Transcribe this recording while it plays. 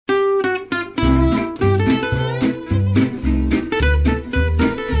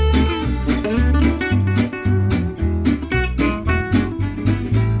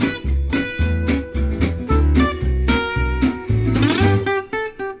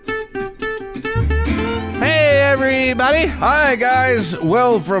everybody. Hi, guys.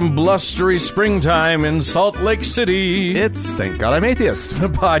 Well, from blustery springtime in Salt Lake City, It's Thank God I'm Atheist. the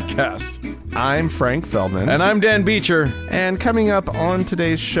podcast. I'm Frank Feldman. And I'm Dan Beecher. And coming up on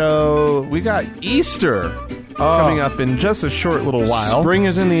today's show, we got Easter coming up in just a short little while. Spring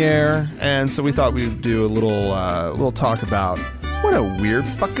is in the air. And so we thought we'd do a little talk about what a weird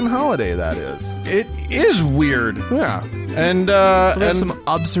fucking holiday that is. It is weird. Yeah. And, So we have and, some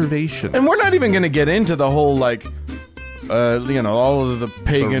observations. and we're not even going to get into the whole, like, all of the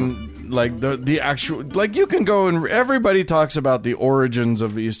pagan, like, the actual, like, you can go and everybody talks about the origins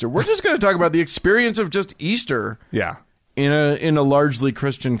of Easter. We're just going to talk about the experience of just Easter. Yeah. In a largely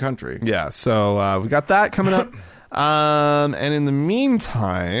Christian country. Yeah, so we got that coming up. And in the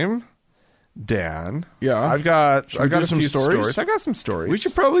meantime, Dan, Yeah. I've got we do a some few stories? I got some stories. We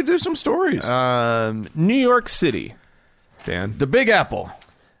should probably do some stories. New York City, Dan, The Big Apple.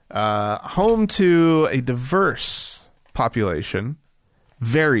 home to a diverse population,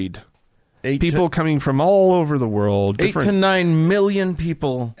 varied people coming from all over the world, 8 to 9 million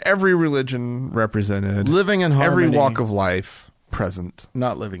people every religion represented, living in harmony. every walk of life present.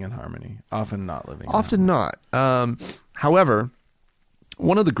 Not living in harmony. Often not living in Often not. However,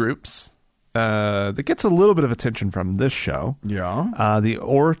 one of the groups that gets a little bit of attention from this show, harmony. Yeah. the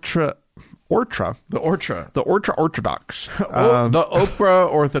Ortra The Ortra. Orthodox, The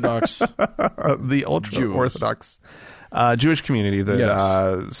Oprah Orthodox. the ultra Jews. Orthodox Jewish community that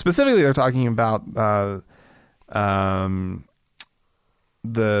Yes. specifically they're talking about a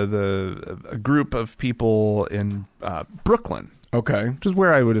group of people in Brooklyn, Okay. which is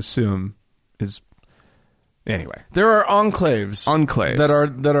where I would assume is anyway. There are enclaves. Enclaves.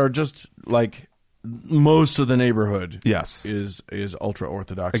 That are just like most of the neighborhood. Yes. Is ultra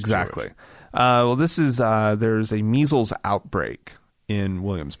Orthodox. Exactly. Well, this is there's a measles outbreak in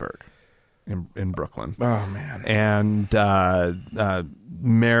Williamsburg, in Brooklyn, Oh man. and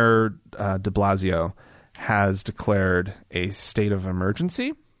Mayor De Blasio has declared a state of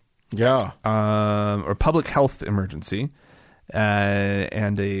emergency, Yeah. or public health emergency,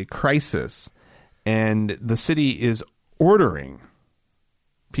 and a crisis, and the city is ordering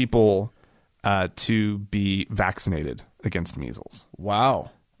people to be vaccinated against measles. Wow.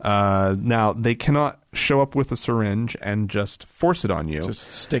 Now, they cannot show up with a syringe and just force it on you,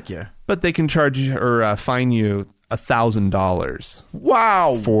 Just stick you. but they can charge you or fine you $1,000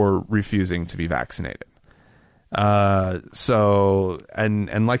 Wow. for refusing to be vaccinated. So,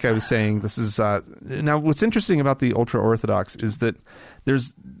 and like I was saying, this is now what's interesting about the ultra Orthodox is that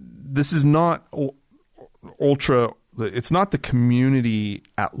this is not ultra. It's not the community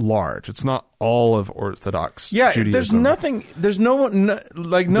at large. It's not all of Orthodox Judaism. There's no one, no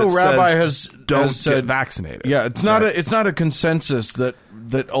that rabbi says, has don't said, get vaccinated. Yeah, it's not Right? a consensus that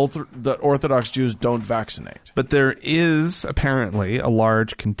Orthodox Jews don't vaccinate. But there is apparently a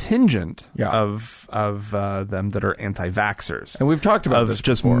large contingent Yeah. of them that are anti-vaxxers, And we've talked about of this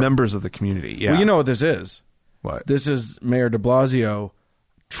just before. members of the community. Yeah, Well, you know what this is? what? This is Mayor de Blasio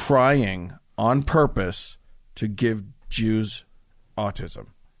trying on purpose to give Jews autism.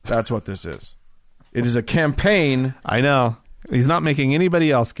 That's what this is. It is a campaign. I know he's not making anybody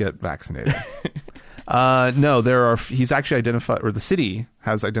else get vaccinated. No, he's actually identified, or the city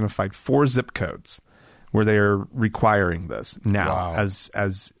has identified 4 zip codes where they are requiring this now Wow.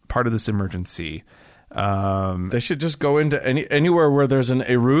 as part of this emergency. They should just go into anywhere where there's an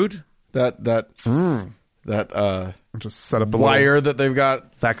Erud, that Just set up a wire little that they've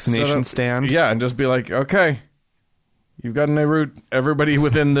got vaccination set up. stand. Yeah, and just be like, okay, you've got an Erud. Everybody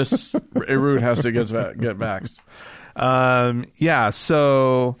within this Erud has to get vaxxed. Yeah,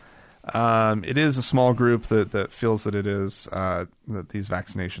 so it is a small group that feels that it is that these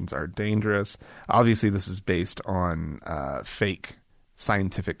vaccinations are dangerous. Obviously, this is based on fake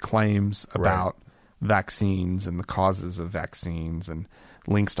scientific claims about vaccines and the causes of vaccines and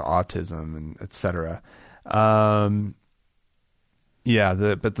links to autism and et cetera. But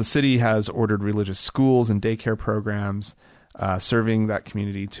the city has ordered religious schools and daycare programs serving that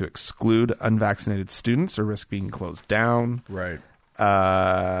community to exclude unvaccinated students or risk being closed down. Right.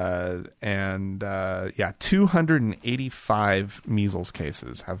 285 measles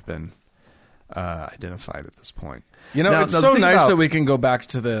cases have been identified at this point. You know, Now, it's the so thing nice about- that we can go back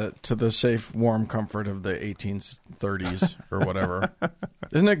to the safe, warm comfort of the 1830s or whatever.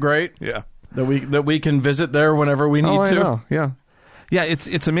 Isn't it great? Yeah. That we can visit there whenever we need I to. know. Yeah. Yeah,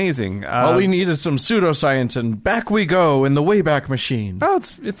 it's amazing. All we need is some pseudoscience, and back we go in the Wayback Machine. Oh,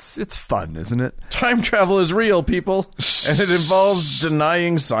 it's fun, isn't it? Time travel is real, people, and it involves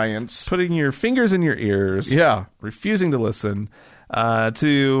denying science. Putting your fingers in your ears. Yeah. Refusing to listen.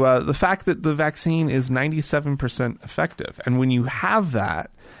 to the fact that the vaccine is 97% effective. And when you have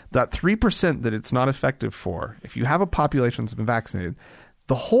that 3% that it's not effective for, if you have a population that's been vaccinated,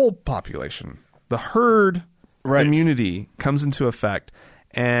 the whole population, the herd immunity comes into effect.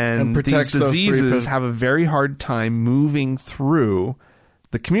 And these diseases have a very hard time moving through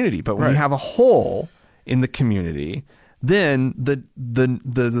the community. But when you have a hole in the community, then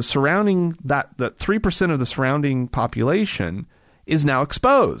the surrounding that 3% of the surrounding population is now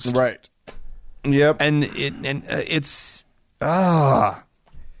exposed. Right. Yep. And it's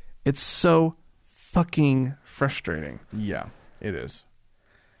so fucking frustrating. Yeah, it is.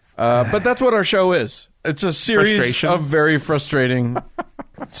 But that's what our show is. It's a series of very frustrating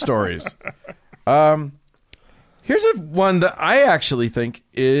stories. Here's one that I actually think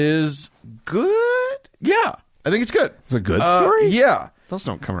is good. Yeah, I think it's good. It's a good story? Yeah. Those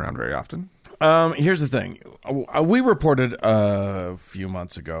don't come around very often. Here's the thing. We reported a few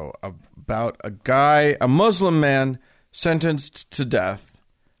months ago about a Muslim man sentenced to death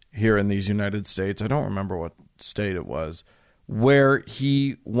here in these United States. I don't remember what state it was, where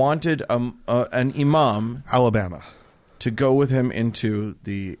he wanted an imam, Alabama, to go with him into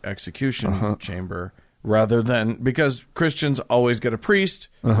the execution chamber rather than, because Christians always get a priest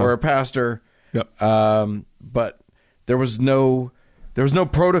or a pastor. Yep. But there was no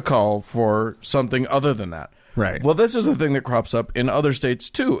protocol for something other than that. Right. Well, this is a thing that crops up in other states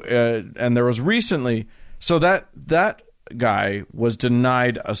too. And there was recently, so that guy was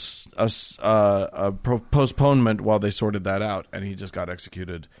denied a postponement while they sorted that out, and he just got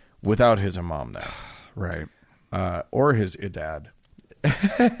executed without his imam there. Right. Or his idad.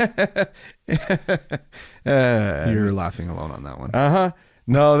 You're laughing alone on that one.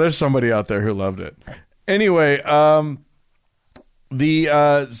 No, there's somebody out there who loved it. Anyway, so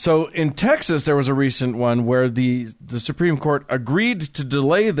in Texas there was a recent one where the Supreme Court agreed to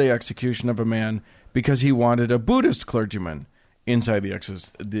delay the execution of a man because he wanted a Buddhist clergyman inside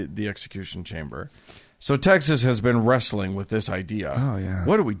the execution chamber. So Texas has been wrestling with this idea. Oh yeah.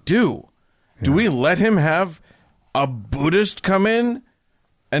 What do we do? Yeah. Do we let him have a Buddhist come in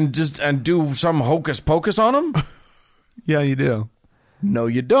and do some hocus pocus on him? Yeah, you do. No,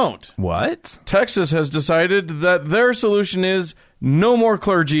 you don't. What? Texas has decided that their solution is no more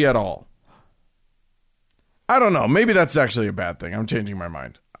clergy at all. I don't know. Maybe that's actually a bad thing. I'm changing my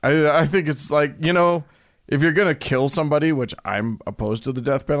mind. I think it's like, if you're going to kill somebody, which I'm opposed to the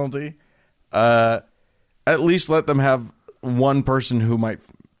death penalty, at least let them have one person who might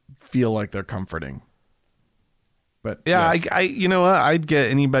feel like they're comforting. But yeah, yes. you know what? I'd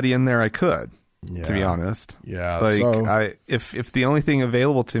get anybody in there I could, to be honest. Yeah. Like, if the only thing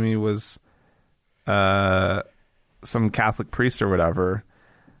available to me was some Catholic priest or whatever,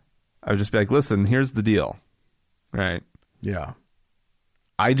 I would just be like, listen, here's the deal. Right? Yeah.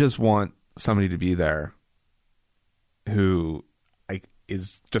 I just want somebody to be there who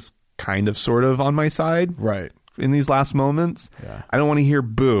is just kind of sort of on my side. Right. In these last moments. Yeah. I don't want to hear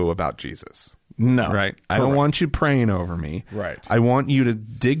boo about Jesus. No. Right? I don't want you praying over me. Right. I want you to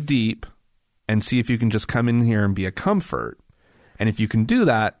dig deep and see if you can just come in here and be a comfort. And if you can do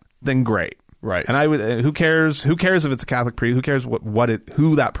that, then great. Right. And I would. Who cares? Who cares if it's a Catholic priest? Who cares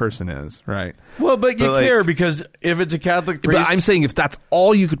who that person is? Right. Well, but you care because if it's a Catholic priest, but I'm saying if that's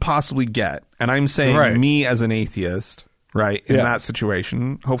all you could possibly get, and I'm saying me as an atheist, right, in that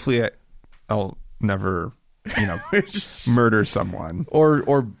situation, hopefully I'll never, murder someone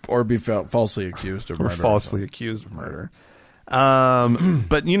or be falsely accused of murder, or falsely accused of murder.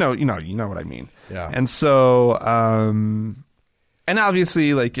 But you know what I mean. Yeah. And so. And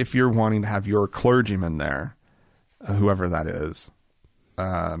obviously, like, if you're wanting to have your clergyman there, whoever that is,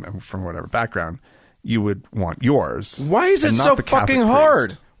 and from whatever background, you would want yours. Why is it so fucking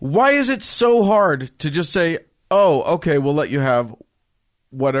hard? Why is it so hard to just say, oh, okay, we'll let you have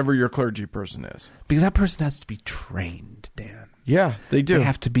whatever your clergy person is? Because that person has to be trained, Dan. Yeah, they do. They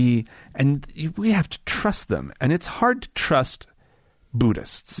have to be, and we have to trust them. And it's hard to trust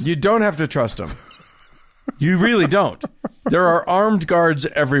Buddhists. You don't have to trust them. You really don't. There are armed guards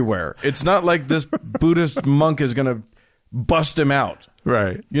everywhere. It's not like this Buddhist monk is going to bust him out.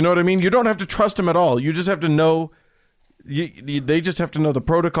 Right. You know what I mean? You don't have to trust him at all. You just have to know. They just have to know the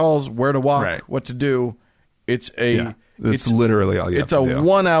protocols, where to walk, what to do. It's literally all you have to do. It's a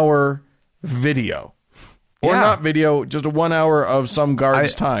 1 hour video. Or not video, just a 1 hour of some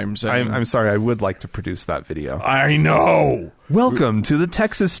guard's time. I'm sorry, I would like to produce that video. I know. Welcome to the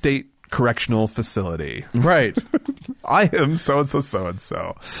Texas State Correctional Facility. Right. I am so-and-so,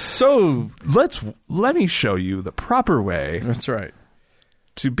 so-and-so. So let me show you the proper way. That's right.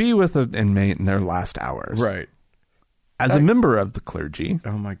 To be with an inmate in their last hours. Right. as a member of the clergy.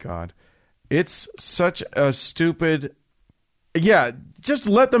 Oh my God. It's such a stupid... Yeah, just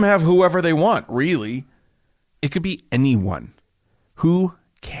let them have whoever they want, really. It could be anyone. Who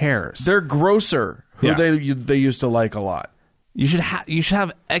cares? Their grocer, who Yeah. they used to like a lot. You should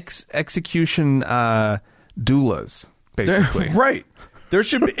have execution doulas, basically. Right.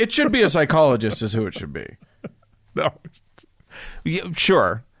 It should be a psychologist is who it should be. No. Yeah,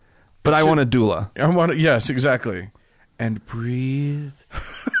 sure. But I want a doula. Yes, exactly. And breathe.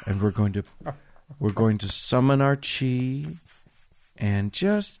 And we're going to summon our chi and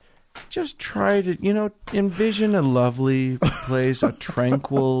just try to, envision a lovely place, a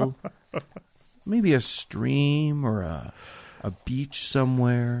tranquil, maybe a stream or a beach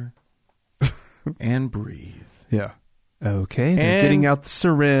somewhere, and breathe. Yeah. Okay. They're getting out the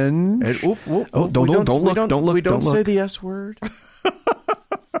syringe. And, Don't look. We don't look. say the S word.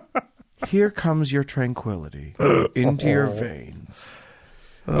 Here comes your tranquility into your veins.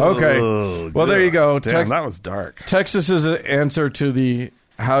 Okay. Well, there you go. Damn, that was dark. Texas's answer to the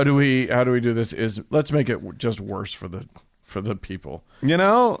how do we do this is let's make it just worse for the people.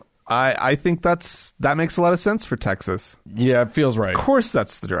 I think that makes a lot of sense for Texas. Yeah, it feels right. Of course,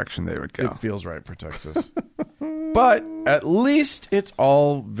 that's the direction they would go. It feels right for Texas. But at least it's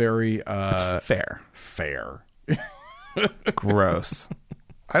all very It's fair. fair. Gross.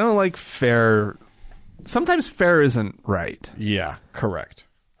 I don't like fair. Sometimes fair isn't right. Yeah, correct.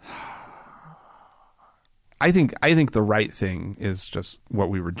 I think the right thing is just what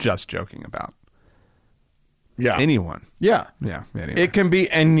we were just joking about. Yeah. Anyone. Yeah. Yeah. Anyway. It can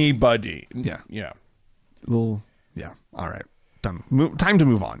be anybody. Yeah. Yeah. Well, yeah. All right. Done. Time to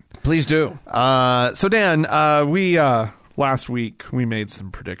move on. Please do. So Dan, we last week we made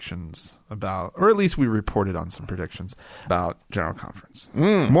some predictions about, or at least we reported on some predictions about General Conference,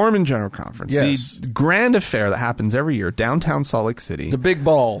 Mormon General Conference, Yes. the grand affair that happens every year downtown Salt Lake City, The big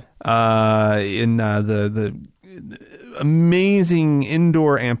ball. in the amazing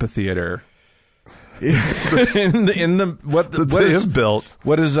indoor amphitheater in the what they have built.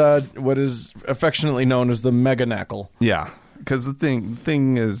 what is affectionately known as the Meganacle. Yeah, because the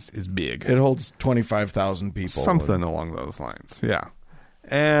thing is big. It holds 25,000 people. Something along those lines. Yeah.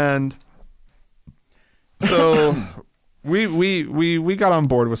 And so we got on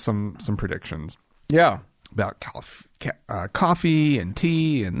board with some predictions Yeah. about coffee and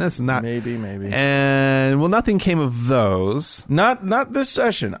tea and this and that. Maybe. And well, nothing came of those. Not this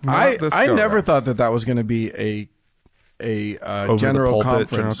session. Not this I go never around. thought that was going to be a the general pulpit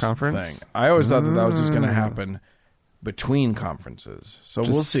conference general conference? thing. I always thought that was just going to happen between conferences. So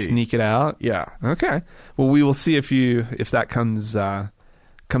Just we'll see. Sneak it out. Yeah. Okay. Well, we will see if that comes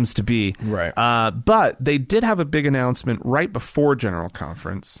to be. Right. But they did have a big announcement right before General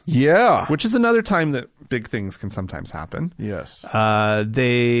Conference, Yeah. which is another time that big things can sometimes happen. Yes.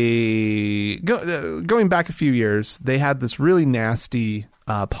 Going back a few years, they had this really nasty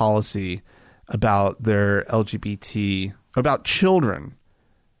policy about their LGBT, about children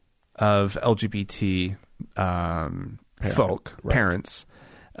of LGBT parents,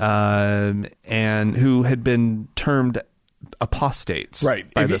 and who had been termed apostates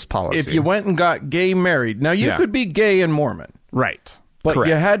by this policy. If you went and got gay married, now you could be gay and Mormon, right, but correct.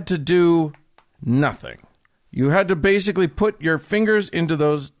 you had to do nothing. You had to basically put your fingers into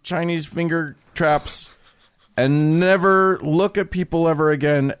those Chinese finger traps and never look at people ever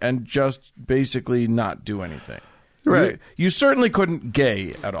again and just basically not do anything. Right. You certainly couldn't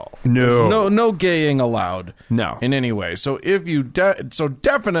gay at all. No. No gaying allowed. No. In any way. So if you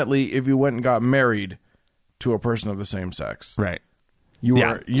definitely if you went and got married to a person of the same sex, right. you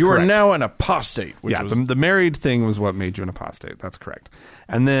Yeah, were correct. now an apostate. Which Yeah, was, the married thing was what made you an apostate. That's correct.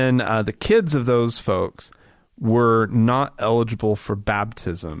 And then the kids of those folks were not eligible for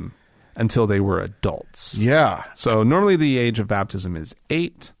baptism until they were adults. yeah, So normally the age of baptism is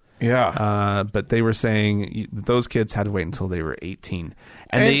 8. yeah. But they were saying those kids had to wait until they were 18.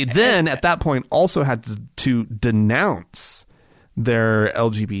 And they then, at that point, also had to denounce their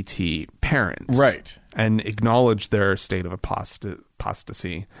LGBT parents. Right. And acknowledge their state of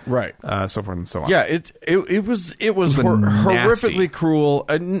apostasy. Right. So forth and so on. Yeah, it was nasty. horrifically cruel,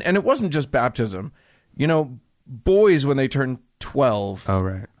 and it wasn't just baptism. You know, boys when they turn 12 Oh,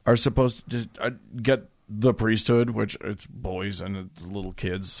 right. are supposed to get the priesthood, which it's boys and it's little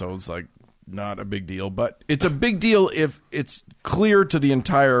kids, so it's like not a big deal. But it's a big deal if it's clear to the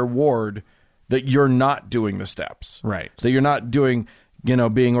entire ward that you're not doing the steps, Right. That you're not doing. You know,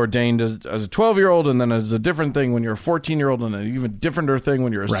 being ordained as a 12-year-old and then as a different thing when you're a 14-year-old and an even differenter thing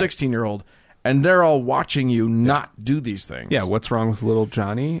when you're a 16-year-old. And they're all watching you not do these things. Yeah, what's wrong with little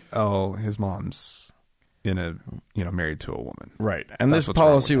Johnny? Oh, his mom's married to a woman. Right. And That's this what's wrong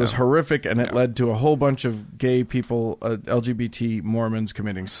policy with was them. horrific, and it led to a whole bunch of gay people, LGBT Mormons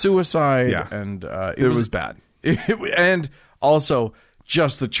committing suicide. Yeah. And It was bad. And also,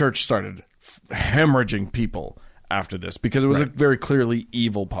 just the church started hemorrhaging people after this because it was a very clearly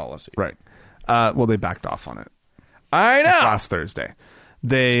evil policy. Right. Well, they backed off on it I know. last Thursday.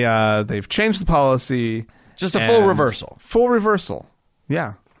 They've changed the policy. Just a full and- reversal. Full reversal.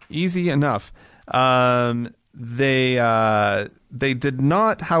 Yeah. Easy enough. They did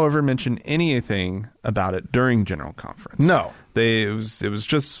not, however, mention anything about it during General Conference. No. It was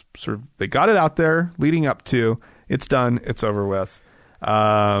just sort of, they got it out there leading up to, it's done, it's over with.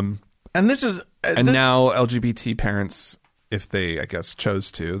 And this is... And now LGBT parents, if they, I guess,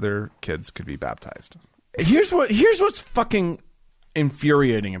 chose to, their kids could be baptized. Here's what's fucking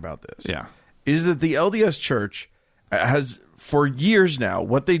infuriating about this. Yeah. Is that the LDS Church has, for years now,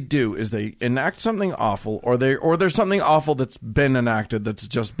 what they do is they enact something awful, or there's something awful that's been enacted that's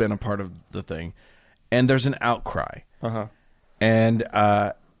just been a part of the thing, and there's an outcry. Uh-huh. And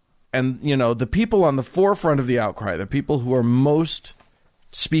the people on the forefront of the outcry, the people who are most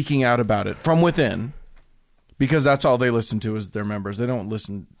speaking out about it from within, because that's all they listen to is their members. They don't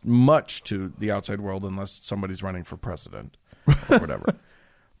listen much to the outside world unless somebody's running for president or whatever.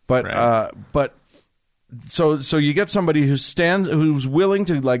 But Right. So you get somebody who's willing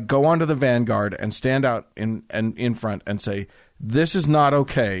to like go onto the vanguard and stand out in front and say, this is not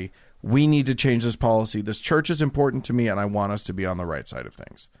okay. We need to change this policy. This church is important to me, and I want us to be on the right side of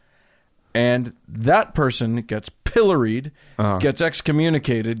things. And that person gets pilloried, gets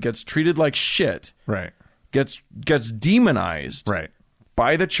excommunicated, gets treated like shit, Right. gets demonized Right.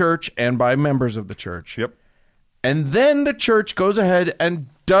 by the church and by members of the church. Yep. And then the church goes ahead and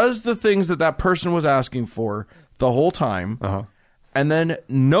does the things that person was asking for the whole time. Uh-huh. And then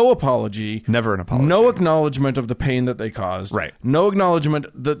no apology. Never an apology. No acknowledgement of the pain that they caused. Right. No acknowledgement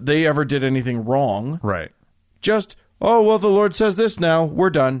that they ever did anything wrong. Right. Just, oh, well, the Lord says this now. We're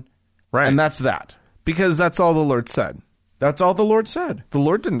done. Right. And that's that. Because that's all the Lord said. That's all the Lord said. The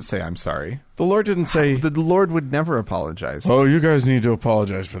Lord didn't say, I'm sorry. The Lord didn't say... The Lord would never apologize. Oh, you guys need to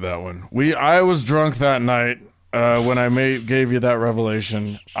apologize for that one. I was drunk that night when I gave you that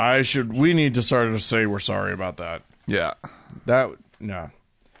revelation. We need to sort of say we're sorry about that. Yeah. No.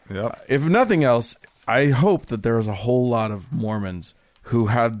 Yep. If nothing else, I hope that there is a whole lot of Mormons who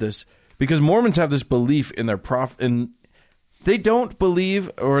have this, because Mormons have this belief in their they don't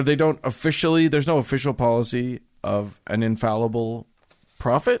believe, or they don't officially, there's no official policy of an infallible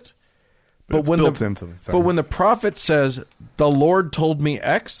prophet. But it's built into the thing. But when the prophet says, the Lord told me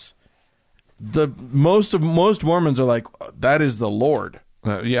X, most Mormons are like, that is the Lord.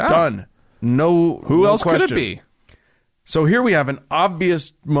 Yeah. Done. No. Who no else question. could it be? So here we have an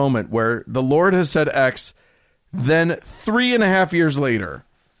obvious moment where the Lord has said X, then 3.5 years later,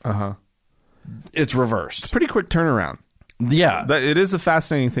 it's reversed. Pretty quick turnaround. Yeah. It is a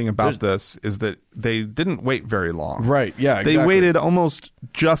fascinating thing about this is that they didn't wait very long. Right, yeah, exactly. They waited almost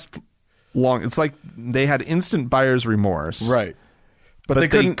just long. It's like they had instant buyer's remorse. Right. But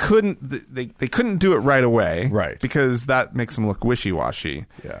they couldn't do it right away. Right. Because that makes them look wishy-washy.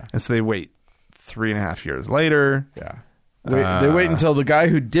 Yeah. And so they wait 3.5 years later. Yeah. They wait until the guy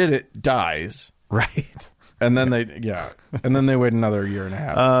who did it dies. Right. And then they wait another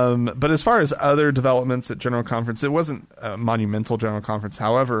 1.5 years. But as far as other developments at General Conference, it wasn't a monumental General Conference.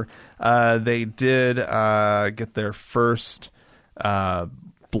 However, they did get their first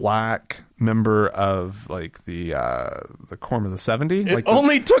black member of like the Quorum of the 70. It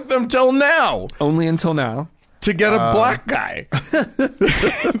only took them till now only until now to get a black guy.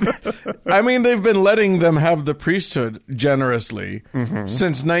 I mean, they've been letting them have the priesthood generously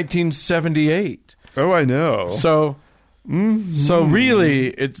since 1978. Oh, I know. So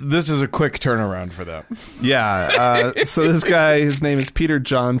really, this is a quick turnaround for them. Yeah. So this guy, his name is Peter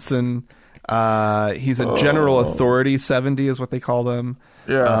Johnson. He's a general authority 70 is what they call them.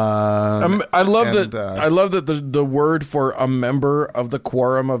 Yeah. I love that the word for a member of the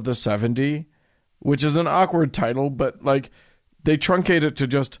Quorum of the 70, which is an awkward title, but like they truncate it to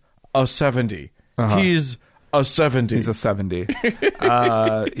just a 70. He's a 70. He's a 70.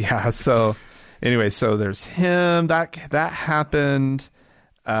 Yeah. So anyway, so there's him. That happened.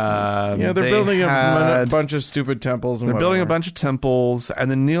 They're building a bunch of stupid temples. They're building a bunch of temples,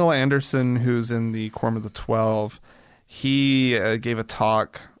 and then Neil Anderson, who's in the Quorum of the 12, he gave a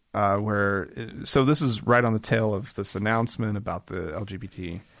talk so this is right on the tail of this announcement about the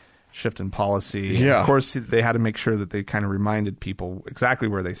LGBT shift in policy. Yeah. Of course, they had to make sure that they kind of reminded people exactly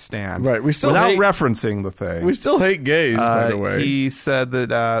where they stand. Right. We still without hate- referencing the thing. We still hate gays, by the way. He said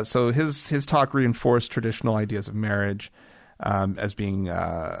that so his talk reinforced traditional ideas of marriage as being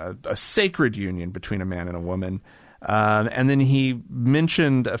a sacred union between a man and a woman. And then he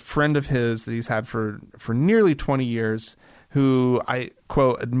mentioned a friend of his that he's had for nearly 20 years who I,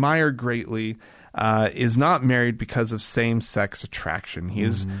 quote, admire greatly, is not married because of same-sex attraction. He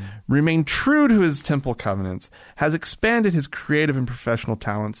has remained true to his temple covenants, has expanded his creative and professional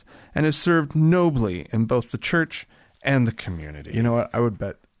talents, and has served nobly in both the church and the community. You know what? I would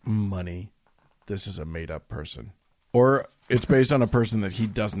bet money this is a made-up person. Or it's based on a person that he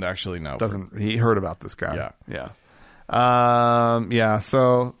doesn't actually know. He heard about this guy. Yeah.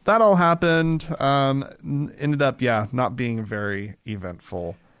 So that all happened. Ended up, not being very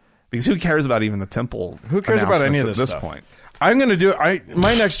eventful. Because who cares about even the temple? Who cares about any of at this this stuff? point? I'm going to do.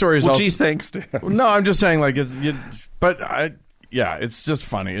 My next story is Well, also. gee, thanks. No, I'm just saying, like, it's just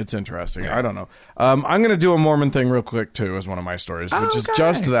funny. It's interesting. I don't know. I'm going to do a Mormon thing real quick too, as one of my stories, which is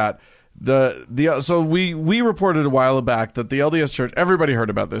just that. So we reported a while back that the LDS Church. Everybody heard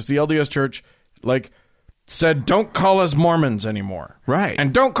about this. The LDS Church, said, don't call us Mormons anymore. Right.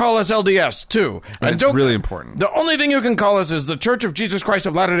 And don't call us LDS, too. And it's don't, really important. The only thing you can call us is the Church of Jesus Christ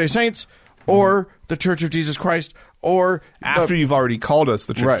of Latter-day Saints or the Church of Jesus Christ or... After you've already called us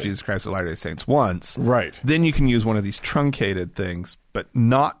the Church Right. of Jesus Christ of Latter-day Saints once, Right. then you can use one of these truncated things, but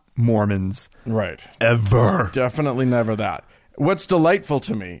not Mormons Right. ever. Definitely never that. What's delightful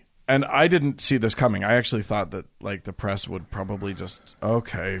to me, and I didn't see this coming. I actually thought that the press would probably just,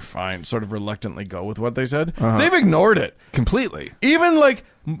 okay, fine, sort of reluctantly go with what they said. They've ignored it. Completely.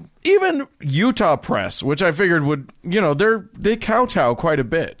 Even Utah press, which I figured would, they kowtow quite a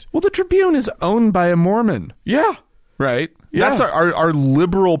bit. Well, the Tribune is owned by a Mormon, Yeah. right? Yeah. That's our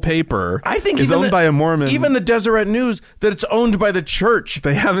liberal paper. I think is even owned by a Mormon. Even the Deseret News, that it's owned by the church,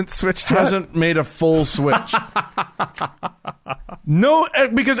 they haven't switched yet. hasn't made a full switch. No,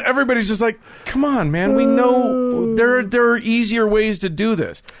 because everybody's just like, come on, man. We know there are easier ways to do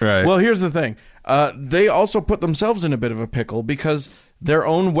this. Right. Well, here's the thing. They also put themselves in a bit of a pickle because their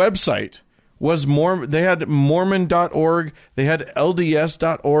own website was they had Mormon.org, they had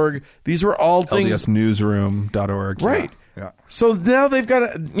LDS.org. These were all things. LDSnewsroom.org. Right. Yeah. So now they've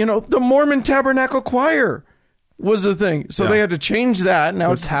got the Mormon Tabernacle Choir was the thing. So they had to change that. Now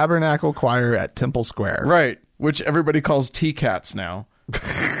The it's Tabernacle Choir at Temple Square. right, which everybody calls T-Cats now.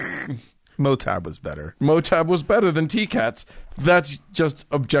 Motab was better. Motab was better than T-Cats. That's just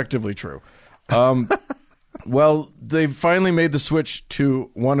objectively true. Well, they've finally made the switch to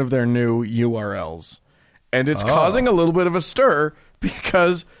one of their new URLs. And it's causing a little bit of a stir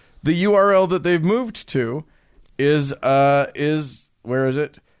because the URL that they've moved to is where is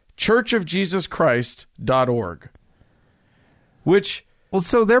it? churchofjesuschrist.org. Which... Well,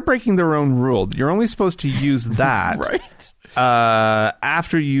 so they're breaking their own rule. You're only supposed to use that Right.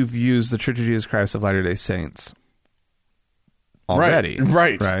 After you've used the Church of Jesus Christ of Latter-day Saints already.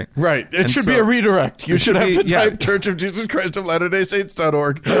 Right. It And should so- be a redirect. You It should should have be- to yeah. type Church of Jesus Christ of Latter-day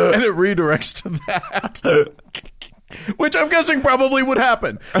Saints.org and it redirects to that. Which I'm guessing probably would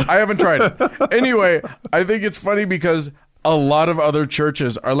happen. I haven't tried it. Anyway, I think it's funny because a lot of other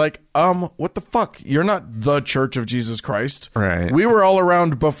churches are like, what the fuck? You're not the Church of Jesus Christ. Right. We were all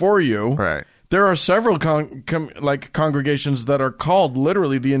around before you. Right. There are several congregations that are called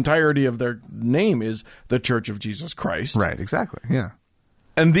literally the entirety of their name is the Church of Jesus Christ. Right, exactly. Yeah.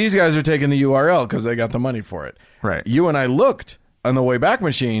 And these guys are taking the URL because they got the money for it. Right. You and I looked on the Wayback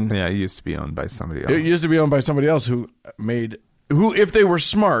Machine. Yeah, it used to be owned by somebody else. It used to be owned by somebody else who, if they were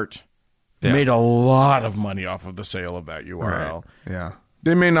smart, made a lot of money off of the sale of that URL. Right. Yeah.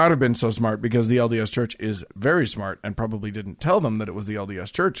 They may not have been so smart because the LDS Church is very smart and probably didn't tell them that it was the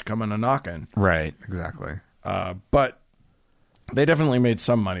LDS Church coming a knocking. Right, exactly. But they definitely made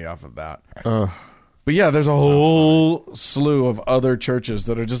some money off of that. But yeah, there's a whole slew of other churches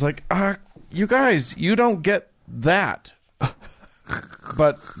that are just like, you guys, you don't get that.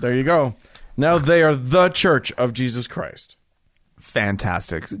 But there you go. Now they are the Church of Jesus Christ.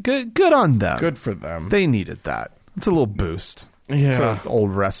 Fantastic. Good on them. Good for them. They needed that. It's a little boost. Yeah. For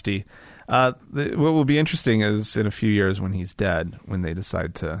old Rusty. What will be interesting is in a few years when he's dead, when they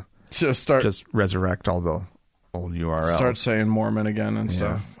decide to Just resurrect all the old URLs. start saying Mormon again and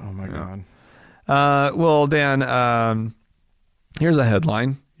stuff. Oh my God. Well, Dan, here's a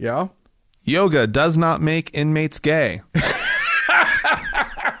headline. Yeah? Yoga does not make inmates gay.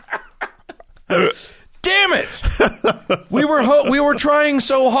 Damn it! we were trying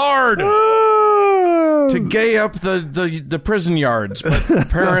so hard. to gay up the prison yards, but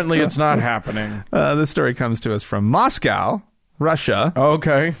apparently it's not happening. This story comes to us from Moscow, Russia.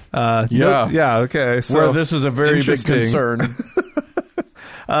 Okay. Yeah. Okay. So where this is a very big interesting. concern.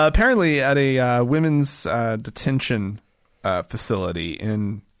 Apparently, at a women's detention facility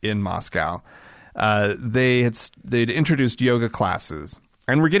in Moscow, they'd introduced yoga classes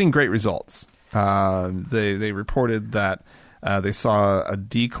and were getting great results. They reported that they saw a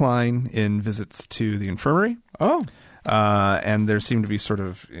decline in visits to the infirmary. Oh. And there seemed to be sort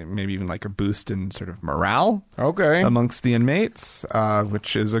of maybe even like a boost in sort of morale amongst the inmates,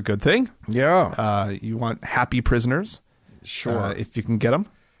 which is a good thing. Yeah. You want happy prisoners. Sure. If you can get them.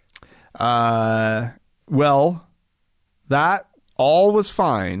 Well, that all was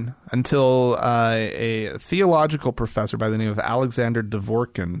fine until a theological professor by the name of Alexander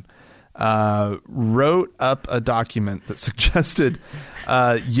Dvorkin wrote up a document that suggested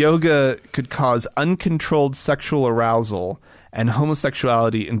yoga could cause uncontrolled sexual arousal and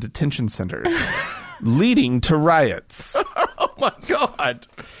homosexuality in detention centers, leading to riots. Oh my God!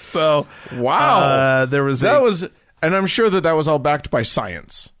 So wow, there was and I'm sure that was all backed by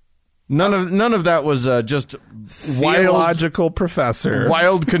science. None of that was just theological professor,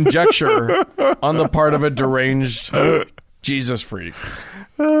 wild conjecture on the part of a deranged Jesus freak.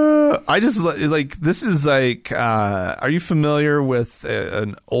 I just like this is like. Are you familiar with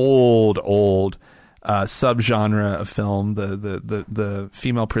an old subgenre of film, the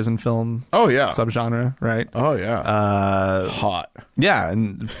female prison film? Oh yeah, subgenre, right? Oh yeah, hot. Yeah,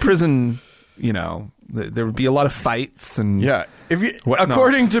 and prison. You know, there would be a lot of fights and If you,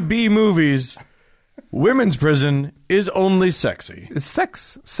 according to B movies, women's prison is only sexy. It's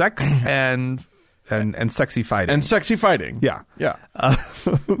sex and sexy fighting Yeah.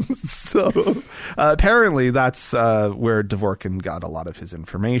 So apparently that's where Dvorkin got a lot of his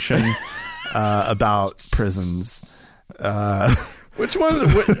information about prisons. Which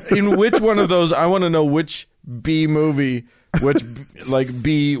one of those? I want to know which B movie, which like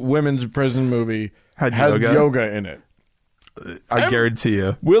B women's prison movie had yoga in it. I guarantee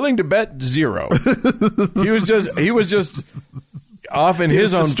you. Willing to bet 0. He was just off in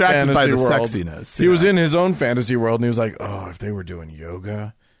his own fantasy by the world. Sexiness. He was in his own fantasy world, and he was like, "Oh, if they were doing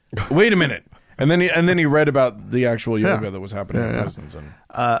yoga." Wait a minute. And then he read about the actual yoga that was happening in prisons. And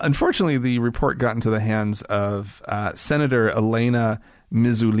unfortunately, the report got into the hands of Senator Elena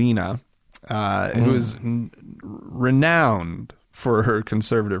Mizulina, who is renowned for her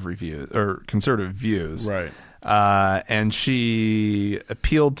conservative views. Right. And she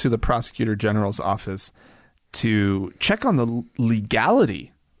appealed to the prosecutor general's office to check on the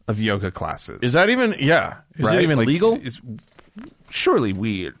legality of yoga classes. Is that even? Yeah. Is it even legal? Surely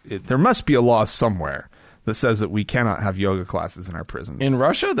there must be a law somewhere that says that we cannot have yoga classes in our prisons. In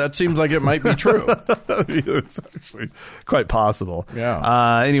Russia, that seems like it might be true. It's actually quite possible.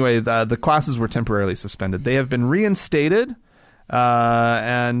 Yeah. Anyway, the classes were temporarily suspended. They have been reinstated.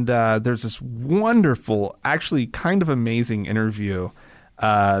 And there's this wonderful, actually kind of amazing interview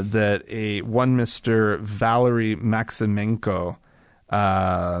that one Mr. Valery Maximenko,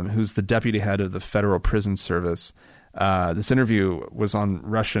 who's the deputy head of the Federal Prison Service. This interview was on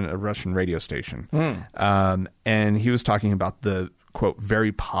a Russian radio station. And he was talking about the, quote,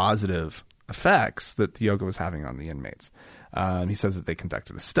 very positive effects that the yoga was having on the inmates. He says that they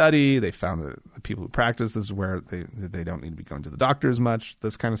conducted a study. They found that the people who practice, this is where they don't need to be going to the doctor as much,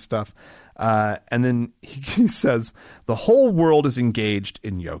 this kind of stuff. And then he says the whole world is engaged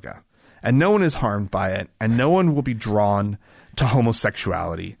in yoga and no one is harmed by it and no one will be drawn to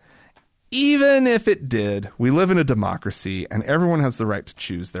homosexuality. Even if it did, we live in a democracy and everyone has the right to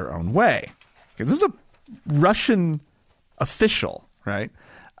choose their own way. Okay, this is a Russian official, right?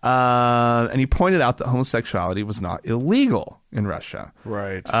 And he pointed out that homosexuality was not illegal in Russia.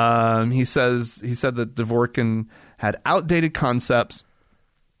 Right. He said that Dvorkin had outdated concepts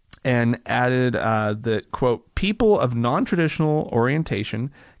and added that, quote, people of non-traditional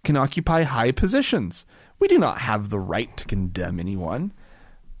orientation can occupy high positions. We do not have the right to condemn anyone.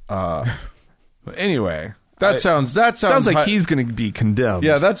 Anyway. That sounds like he's going to be condemned.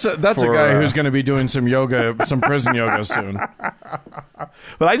 Yeah, that's a guy who's going to be doing some yoga, some prison yoga soon.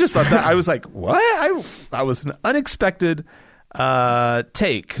 But I just thought that I was like, what? That was an unexpected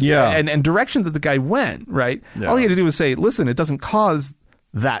take, and direction that the guy went. Right, all he had to do was say, "Listen, it doesn't cause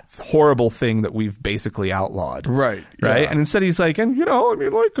that horrible thing that we've basically outlawed." Right, right. And instead, he's like, "And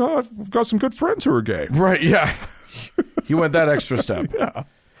I've got some good friends who are gay." Right. Yeah. He went that extra step. Yeah.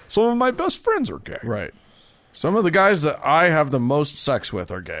 Some of my best friends are gay. Right. Some of the guys that I have the most sex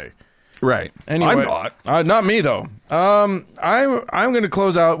with are gay. Right. Anyway, I'm not. Not me though. I'm going to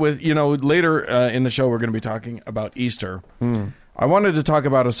close out with later in the show we're going to be talking about Easter. I wanted to talk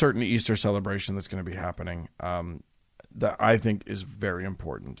about a certain Easter celebration that's going to be happening that I think is very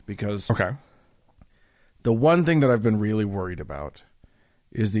important because Okay. the one thing that I've been really worried about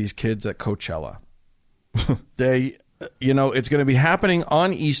is these kids at Coachella. They, it's going to be happening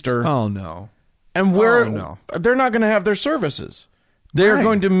on Easter. Oh no. And Oh, no. they're not going to have their services. They're Right.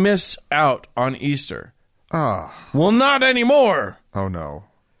 going to miss out on Easter. Oh. Well, not anymore. Oh no.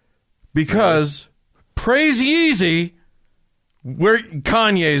 Because praise Yeezy, where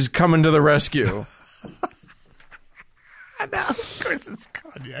Kanye's coming to the rescue. Of course it's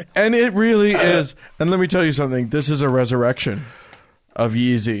Kanye. And it really is. And let me tell you something. This is a resurrection of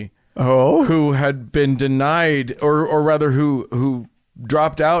Yeezy, Oh. who had been denied, or rather who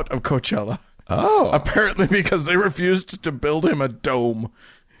dropped out of Coachella. Oh. Apparently because they refused to build him a dome.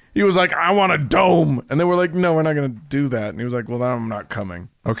 He was like, I want a dome. And they were like, no, we're not going to do that. And he was like, well, then I'm not coming.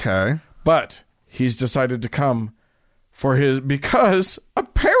 Okay. But he's decided to come because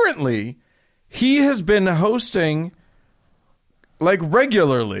apparently he has been hosting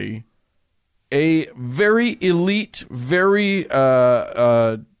regularly a very elite, very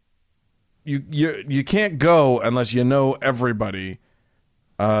you can't go unless you know everybody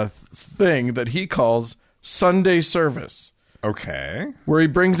thing that he calls Sunday service, Okay. where he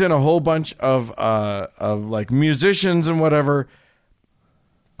brings in a whole bunch of musicians and whatever.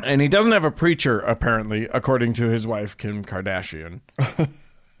 And he doesn't have a preacher, apparently, according to his wife, Kim Kardashian.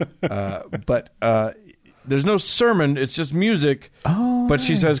 But there's no sermon. It's just music. Oh, but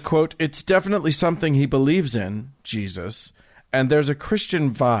she says, quote, it's definitely something he believes in, Jesus. And there's a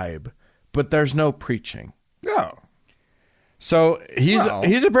Christian vibe, but there's no preaching. No. So he's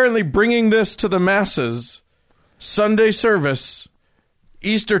apparently bringing this to the masses. Sunday service,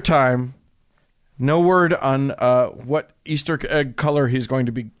 Easter time. No word on what Easter egg color he's going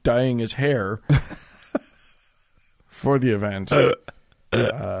to be dyeing his hair for the event.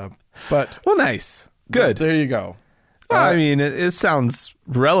 But Well, nice. Good. there you go. I mean, it sounds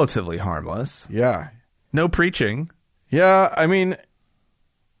relatively harmless. Yeah. No preaching. Yeah, I mean,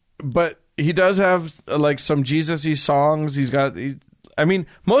 but he does have some Jesus-y songs.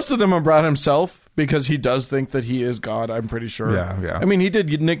 Most of them are brought himself because he does think that he is God, I'm pretty sure. Yeah. I mean, he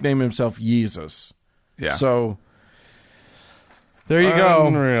did nickname himself Jesus. Yeah. So there you go.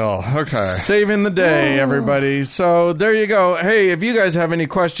 Unreal. Okay. Saving the day, everybody. So there you go. Hey, if you guys have any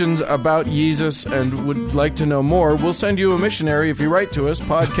questions about Jesus and would like to know more, we'll send you a missionary if you write to us,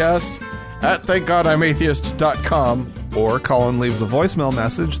 podcast at thankgodimatheist.com. Or Colin leaves a voicemail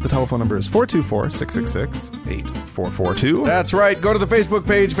message. The telephone number is 424-666-8442. That's right. Go to the Facebook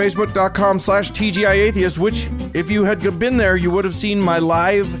page, facebook.com/TGIAtheist, which, if you had been there, you would have seen my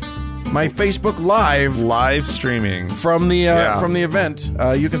Facebook Live Live streaming. from the event.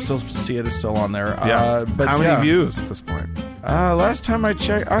 You can still see it. It's still on there. Yeah. But how many views at this point? Last time I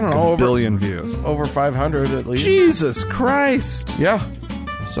checked, I don't know, A billion views. over 500 at least. Jesus Christ. Yeah.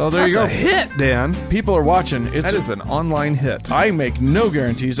 So there That's you go. a hit, Dan. People are watching. That is an online hit. I make no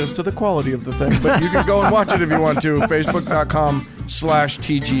guarantees as to the quality of the thing, but you can go and watch it if you want to.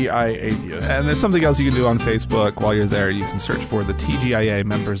 Facebook.com/TGIAtheist. And there's something else you can do on Facebook while you're there. You can search for the TGIA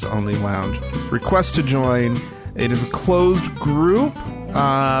Members Only Lounge. Request to join. It is a closed group,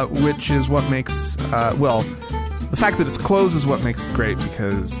 which is what makes, the fact that it's closed is what makes it great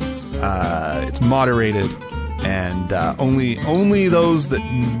because it's moderated. And only those that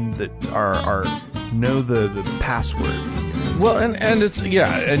are know the password. Well, and it's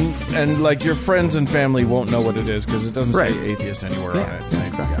and like your friends and family won't know what it is because it doesn't say atheist anywhere on it. Yeah,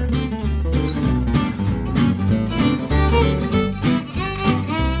 exactly.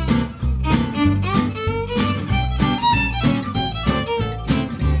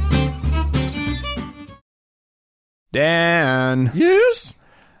 Dan. Yes.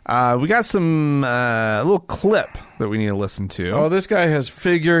 We got some a little clip that we need to listen to. Oh, this guy has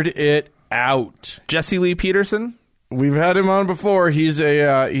figured it out. Jesse Lee Peterson. We've had him on before. He's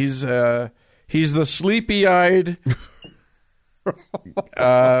the sleepy-eyed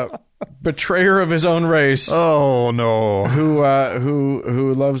betrayer of his own race. Oh no!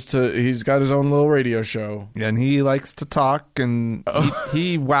 Who loves to? He's got his own little radio show, and he likes to talk. And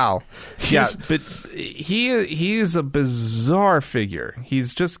he wow, but he is a bizarre figure.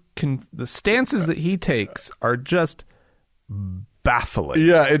 He's just the stances that he takes are just baffling.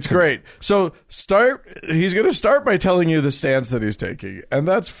 Yeah, it's great. So he's going to start by telling you the stance that he's taking, and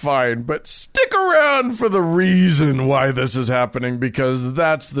that's fine, but stick around for the reason why this is happening, because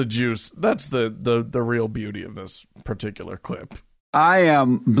that's the juice. That's the real beauty of this particular clip. I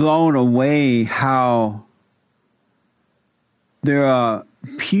am blown away how there are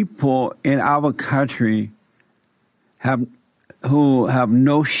people in our country who have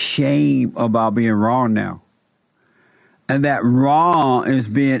no shame about being wrong now. And that wrong is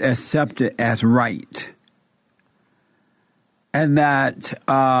being accepted as right. And that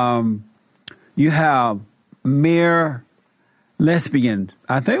you have mere lesbians.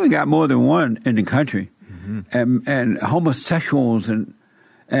 I think we got more than one in the country. And homosexuals and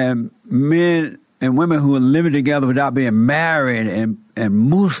men and women who are living together without being married and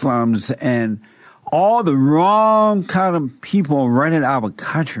Muslims and all the wrong kind of people running our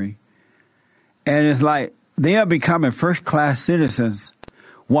country. And it's like they are becoming first-class citizens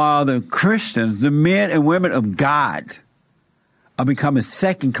while the Christians, the men and women of God, are becoming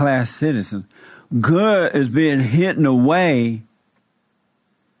second-class citizens. Good is being hidden away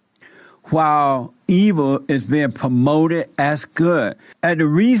while evil is being promoted as good. And the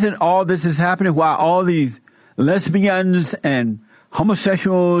reason all this is happening, while all these lesbians and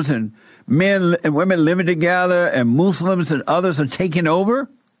homosexuals and men and women living together and Muslims and others are taking over,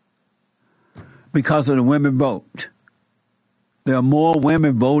 because of the women vote. There are more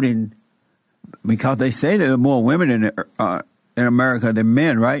women voting because they say there are more women in America than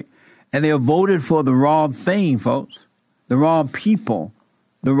men, right? And they are voted for the wrong thing, folks. The wrong people.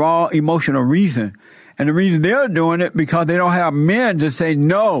 The wrong emotional reason. And the reason they're doing it because they don't have men to say,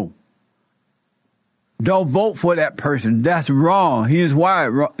 no, don't vote for that person. That's wrong. Here's why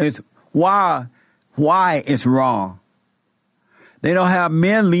it's why it's wrong. They don't have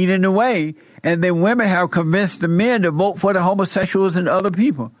men leading the way, and then women have convinced the men to vote for the homosexuals and other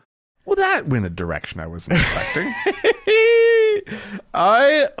people. Well, that went a direction I wasn't expecting.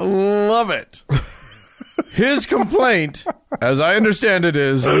 I love it. His complaint, as I understand it,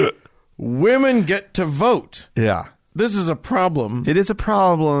 is women get to vote. Yeah. This is a problem. It is a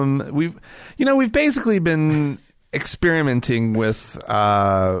problem. We've basically been experimenting with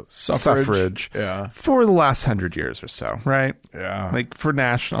suffrage for the last 100 years or so, right? Yeah. Like on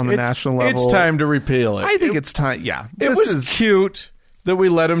the national level. It's time to repeal it. I think it's time. Yeah. It was cute that we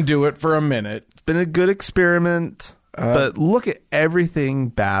let him do it for a minute. It's been a good experiment. But look at everything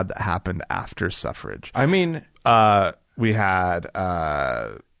bad that happened after suffrage. I mean, we had,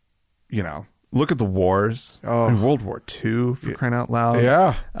 look at the wars. World War II, for crying out loud.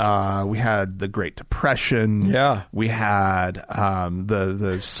 Yeah. We had the Great Depression. Yeah. We had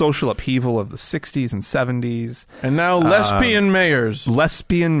the social upheaval of the 60s and 70s. And now lesbian mayors.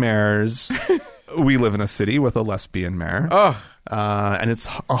 Lesbian mayors. We live in a city with a lesbian mayor. And it's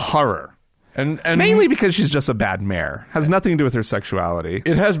a horror. And mainly because she's just a bad mayor. Has nothing to do with her sexuality.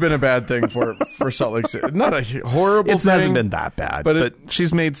 It has been a bad thing for Salt Lake City. Not a horrible thing. It hasn't been that bad, but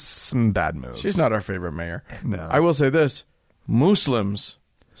she's made some bad moves. She's not our favorite mayor. No. I will say this. Muslims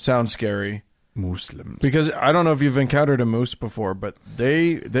sound scary. Muslims. Because I don't know if you've encountered a moose before, but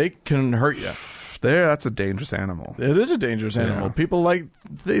they can hurt you. That's a dangerous animal. It is a dangerous animal. Yeah. People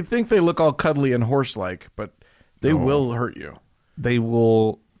they think they look all cuddly and horse-like, but they will hurt you. They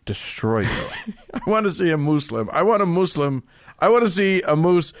will destroy you. I want to see a Muslim. I want to see a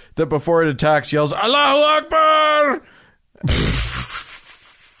moose that before it attacks yells, Allahu Akbar!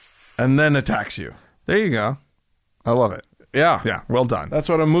 and then attacks you. There you go. I love it. Yeah. Yeah, well done. That's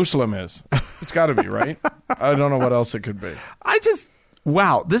what a Muslim is. It's got to be, right? I don't know what else it could be.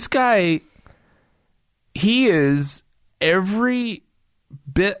 Wow, this guy, he is every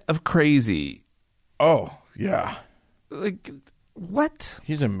bit of crazy. Oh, yeah. Like, what?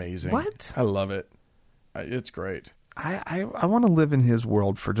 He's amazing. What? I love it. It's great. I want to live in his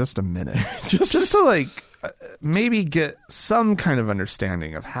world for just a minute. just to maybe get some kind of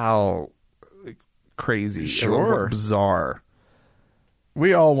understanding of how crazy or bizarre.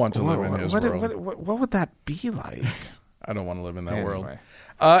 We all want to live in his world. What would that be like? I don't want to live in that world.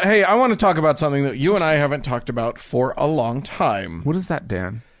 Hey, I want to talk about something that you and I haven't talked about for a long time. What is that,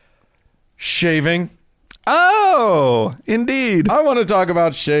 Dan? Shaving. Oh, indeed. I want to talk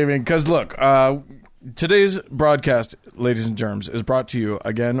about shaving because, look, today's broadcast, ladies and germs, is brought to you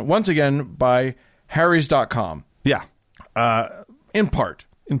once again by Harrys.com. Yeah. In part.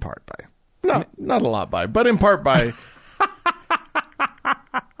 In part by. Not a lot by, but in part by.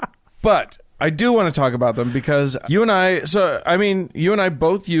 But I do want to talk about them because you and I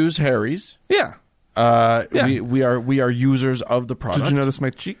both use Harry's. Yeah. We are users of the product. Did you notice my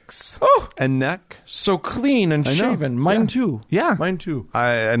cheeks? And neck? So clean and shaven. Mine too. Yeah. Mine too.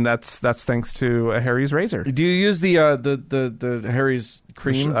 And that's thanks to a Harry's razor. Do you use the Harry's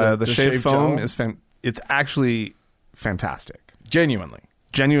cream? The shave foam gel? it's actually fantastic. Genuinely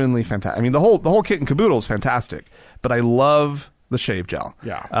Fantastic. I mean, the whole kit and caboodle is fantastic, but I love the shave gel.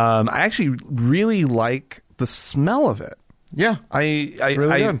 Yeah. I actually really like the smell of it. Yeah.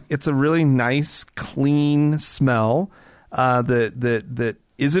 Really good. It's a really nice, clean smell that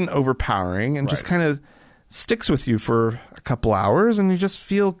isn't overpowering and just kind of sticks with you for a couple hours, and you just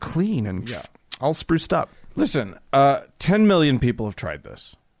feel clean and all spruced up. Listen, 10 million people have tried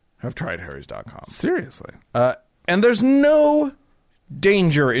this. Have tried Harrys.com. Seriously. And there's no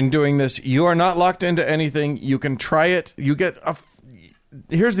danger in doing this. You are not locked into anything. You can try it. You get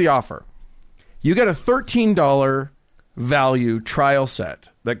here's the offer. You get a $13 value trial set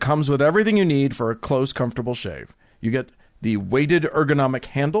that comes with everything you need for a close, comfortable shave. You get the weighted ergonomic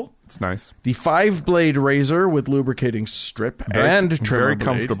handle. It's nice. The 5-blade razor with lubricating strip and trimmer very blade.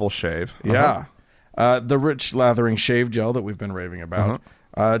 comfortable shave. Yeah. The rich lathering shave gel that we've been raving about.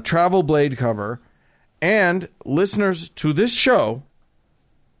 Travel blade cover. And listeners to this show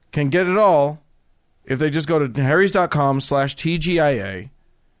can get it all if they just go to harrys.com/TGIA,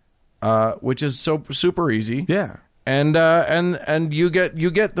 which is so super easy. Yeah. And you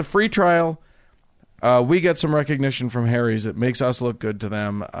get the free trial. We get some recognition from Harry's. It makes us look good to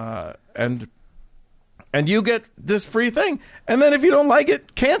them. And you get this free thing. And then if you don't like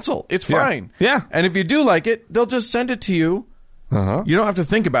it, cancel. It's fine. Yeah. And if you do like it, they'll just send it to you. You don't have to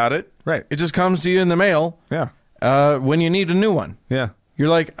think about it. Right. It just comes to you in the mail. Yeah. When you need a new one. Yeah. You're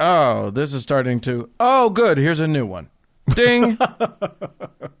like, oh, this is starting to... Oh, good. Here's a new one. Ding.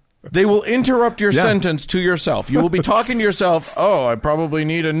 They will interrupt your sentence to yourself. You will be talking to yourself. Oh, I probably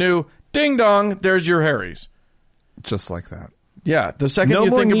need a new... Ding dong. There's your Harry's. Just like that. Yeah. The second No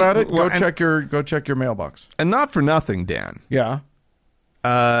you more think about it, well, go check your mailbox. And not for nothing, Dan. Yeah.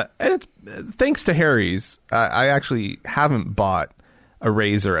 And it's, thanks to Harry's, I actually haven't bought a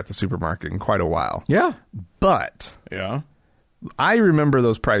razor at the supermarket in quite a while. Yeah. But Yeah. I remember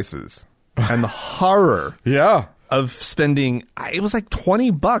those prices and the horror Yeah. of spending. It was like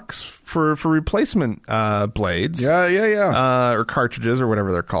 $20 for replacement blades. Yeah. Or cartridges or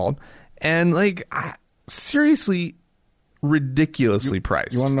whatever they're called, and like seriously, ridiculously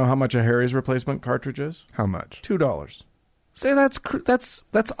priced. You want to know how much a Harry's replacement cartridge is? How much? $2. Say that's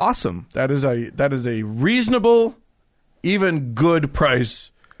awesome. That is a reasonable, even good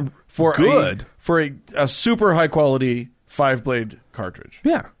price for a super high quality 5-blade cartridge.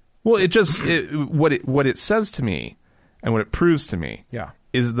 Yeah. Well, what it says to me, and what it proves to me,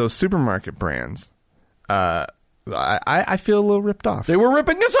 is those supermarket brands. I feel a little ripped off. They were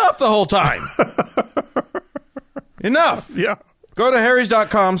ripping us off the whole time. Enough. Yeah. Go to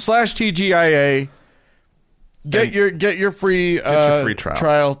harrys.com/TGIA. Get your free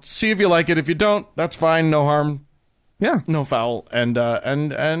trial. See if you like it. If you don't, that's fine. No harm. Yeah. No foul. And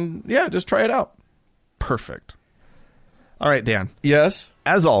yeah, just try it out. Perfect. All right, Dan. Yes.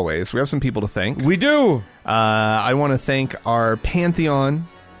 As always, we have some people to thank. We do. I want to thank our Pantheon,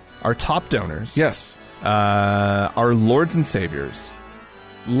 our top donors. Yes. Our lords and saviors.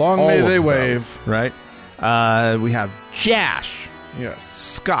 Long All may of they them, wave. Right? We have Jash, Yes.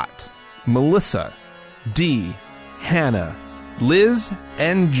 Scott, Melissa, Dee, Hannah, Liz,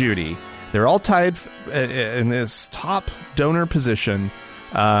 and Judy. They're all tied in this top donor position.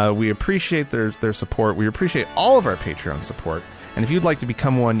 We appreciate their support. We appreciate all of our Patreon support. And if you'd like to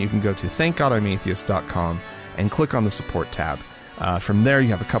become one, you can go to thankgodimatheist.com and click on the support tab. From there, you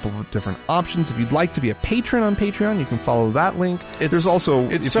have a couple of different options. If you'd like to be a patron on Patreon, you can follow that link. There's also,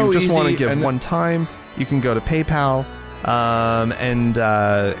 if so you just easy want to give and one time, you can go to PayPal. And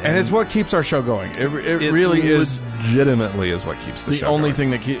it's what keeps our show going. It really is. Legitimately is what keeps the show only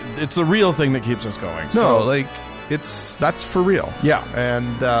going. thing that it's the real thing that keeps us going. No, So, like that's for real. yeah.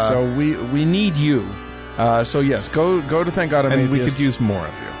 And So we need you. So yes, go to Thank God I'm and we Atheist. could use more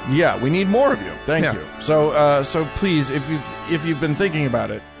of you. Yeah, we need more of you. Thank Yeah. you. So please, if you've been thinking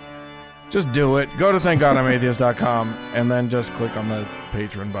about it, just do it. Go to thankgodimatheist.com and then just click on the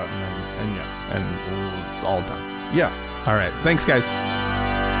Patreon button and yeah. And it's all done. Yeah. All right. Thanks, guys.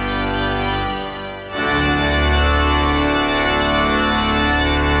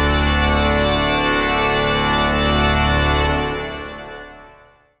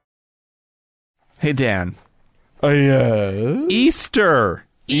 Hey, Dan. Easter.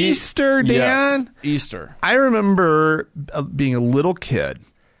 Easter, Dan. Yes. Easter. I remember being a little kid,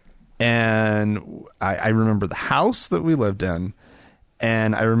 and I remember the house that we lived in,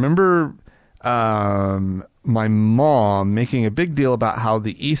 and I remember my mom making a big deal about how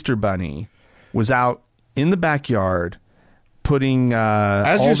the Easter Bunny was out in the backyard putting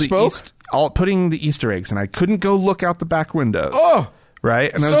putting the Easter eggs, and I couldn't go look out the back windows. Oh,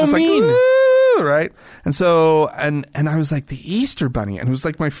 right, and I so was just mean. like, right? And so, and I was like, the Easter Bunny. And it was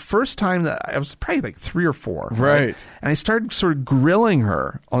like my first time that I was probably like 3 or 4. Right. And I started sort of grilling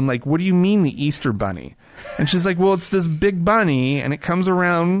her on like, what do you mean the Easter Bunny? And she's like, well, it's this big bunny and it comes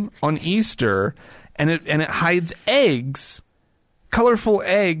around on Easter and it hides eggs, colorful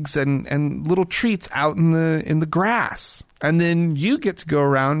eggs and little treats out in the grass. And then you get to go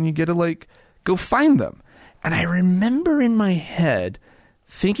around and you get to like go find them. And I remember in my head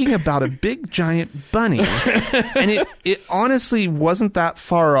thinking about a big giant bunny, and it honestly wasn't that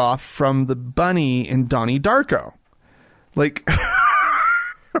far off from the bunny in Donnie Darko. Like,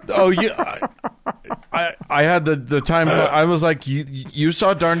 oh yeah, I had the time. I was like, you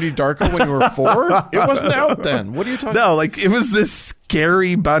saw Donnie Darko when you were 4? It wasn't out then. What are you talking? No, like it was this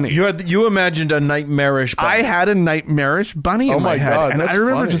scary bunny. You imagined a nightmarish bunny. I had a nightmarish bunny in my head, God, and that's I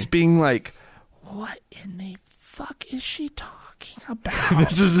remember funny. just being like, "What in the fuck is she talking about?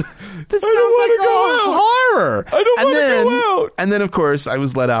 This is. This I don't sounds like wanna go a out. horror." I don't And wanna then- go out. And then, of course, I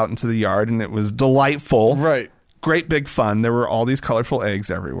was let out into the yard, and it was delightful. Right. Great big fun. There were all these colorful eggs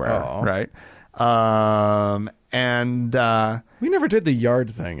everywhere. Aw. Right. And We never did the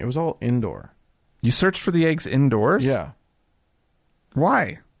yard thing. It was all indoor. you searched for the eggs indoors? Yeah.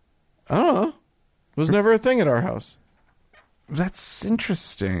 Why? I don't know. It was never a thing at our house. That's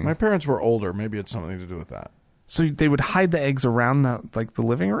interesting. My parents were older. Maybe it's something to do with that. So they would hide the eggs around the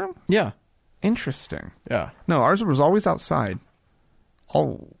living room? Yeah. Interesting. Yeah. No, ours was always outside.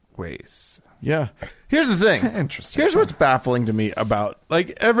 Always. Yeah. Here's the thing. Interesting. Here's what's baffling to me about,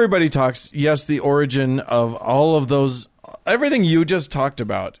 like, everybody talks, yes, the origin of all of those, everything you just talked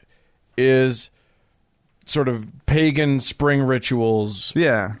about is sort of pagan spring rituals.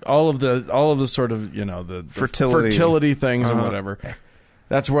 Yeah. All of the sort of, the Fertility. things and whatever.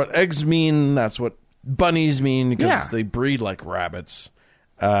 That's what eggs mean. That's what bunnies mean because Yeah. they breed like rabbits.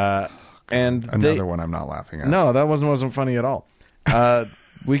 And Another one I'm not laughing at. No, that wasn't funny at all.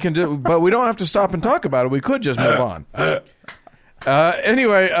 We can do, but we don't have to stop and talk about it. We could just move on.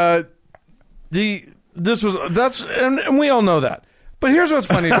 Anyway, and we all know that. But here's what's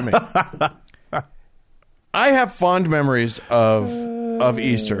funny to me. I have fond memories of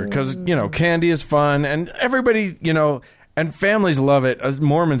Easter because candy is fun and everybody and families love it. As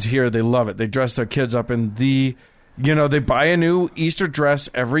Mormons here, they love it. They dress their kids up in they buy a new Easter dress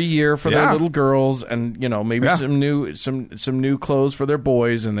every year for their Yeah. little girls, and maybe Yeah. some new clothes for their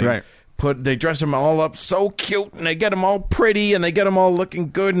boys, and they Right. they dress them all up so cute, and they get them all pretty, and they get them all looking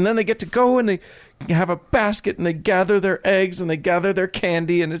good, and then they get to go and they have a basket, and they gather their eggs, and they gather their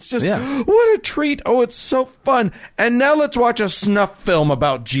candy, and it's just Yeah. what a treat! Oh, it's so fun! And now let's watch a snuff film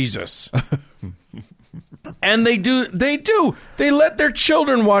about Jesus. And they let their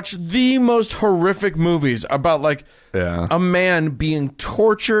children watch the most horrific movies about like Yeah. a man being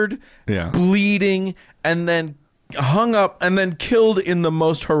tortured, Yeah. bleeding, and then hung up and then killed in the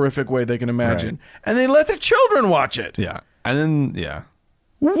most horrific way they can imagine. Right. And they let the children watch it. Yeah. And then, yeah.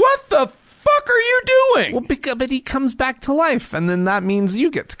 What the fuck are you doing? Well, but he comes back to life, and then that means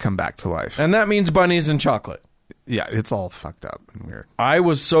you get to come back to life. And that means bunnies and chocolate. Yeah, it's all fucked up and weird. I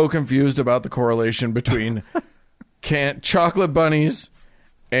was so confused about the correlation between chocolate bunnies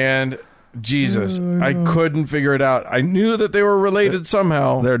and Jesus. I couldn't figure it out. I knew that they were related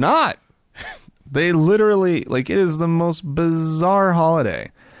somehow. They're not. They literally, like, it is the most bizarre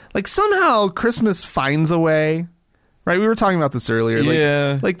holiday. Like, somehow Christmas finds a way. Right, we were talking about this earlier. Like,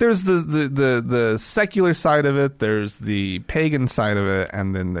 Yeah. like there's the secular side of it, there's the pagan side of it,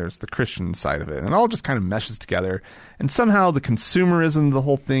 and then there's the Christian side of it, and it all just kind of meshes together. And somehow the consumerism of the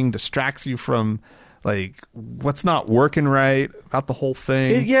whole thing distracts you from like what's not working right about the whole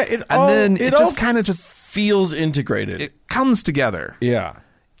thing. Then it just kind of just feels integrated. it comes together. Yeah.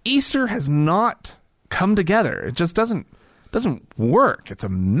 Easter has not come together. It just doesn't work. It's a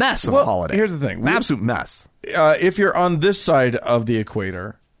mess of a Well, holiday. here's the thing. An absolute mess. If you're on this side of the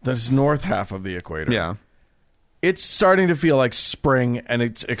equator, this north half of the equator, Yeah. it's starting to feel like spring, and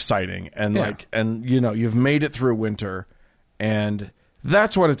it's exciting, and Yeah. you've made it through winter, and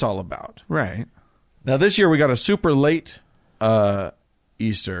that's what it's all about. Right. Now this year we got a super late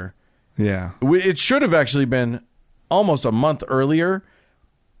Easter. Yeah. It should have actually been almost a month earlier.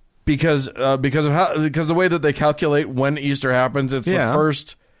 Because of the way that they calculate when Easter happens, it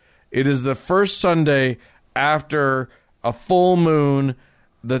is the first Sunday after a full moon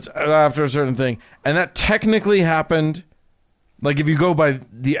that's after a certain thing. And that technically happened, like if you go by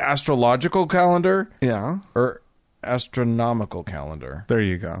the astrological calendar Yeah. or astronomical calendar. There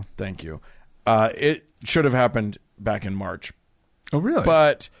you go. Thank you. It should have happened back in March. Oh, really?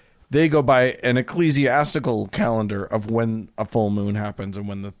 But They go by an ecclesiastical calendar of when a full moon happens and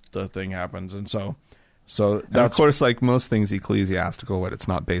when the thing happens, and so And of course, like most things ecclesiastical, it's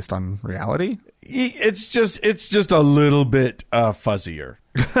not based on reality. it's just a little bit fuzzier.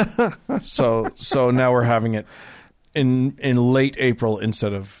 so now we're having it in late April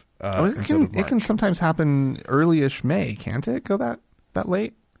instead of It can March. sometimes happen early-ish May, can't it? Go that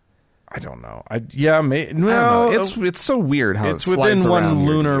late? I don't know. I don't know. It's so weird how it's it slides within around one year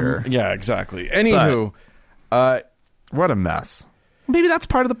to lunar. year. Yeah, exactly. Anywho, What a mess. Maybe that's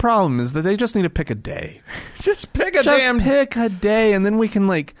part of the problem is that they just need to pick a day. just pick a Pick a day, and then we can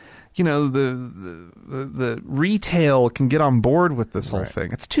the retail can get on board with this whole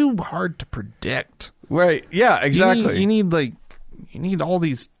thing. It's too hard to predict. right. Yeah, exactly. You need all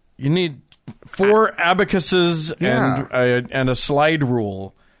these. You need 4 abacuses Yeah. and a slide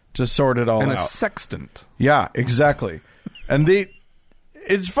rule to sort it all And out. a sextant. Yeah, exactly. And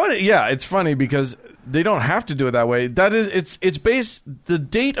it's funny. Yeah, it's funny because they don't have to do it that way. That is, it's based. The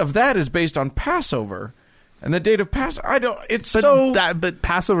date of that is based on Passover, and the date of But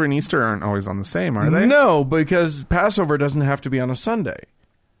Passover and Easter aren't always on the same, are they? No, because Passover doesn't have to be on a Sunday.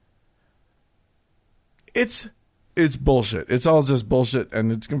 It's bullshit. It's all just bullshit,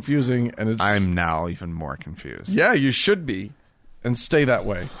 and it's confusing, and it's. I'm now even more confused. Yeah, you should be, and stay that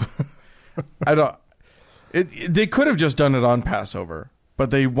way. I don't. They could have just done it on Passover, but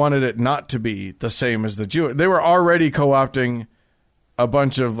they wanted it not to be the same as the Jew. They were already co-opting a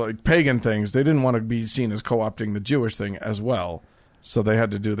bunch of pagan things. They didn't want to be seen as co-opting the Jewish thing as well, so they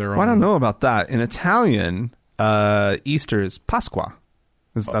had to do their own. Well, I don't know about that. In Italian, Easter is Pasqua.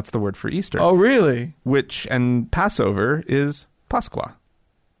 That's the word for Easter. Oh, really? And Passover is Pasqua.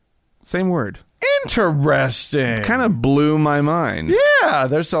 Same word. Interesting. Kind of blew my mind. Yeah,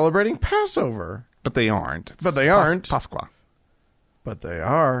 they're celebrating Passover. But they aren't. But they aren't. Pasqua. But they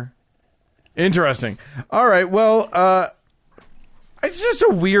are. Interesting. All right, well, it's just a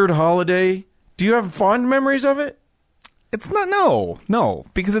weird holiday. Do you have fond memories of it? It's not. No,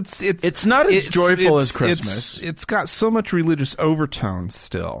 because It's not as joyful as Christmas. It's got so much religious overtones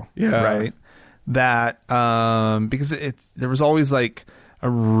still. Yeah. Right. That because there was always like a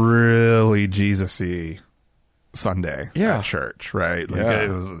really Jesus-y Sunday at church, right? Like it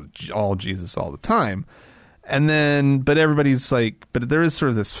was all Jesus all the time. And then, but everybody's like, but there is sort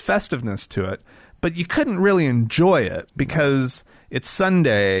of this festiveness to it. But you couldn't really enjoy it because it's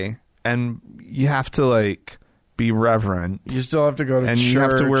Sunday and you have to be reverent. You still have to go to and church. you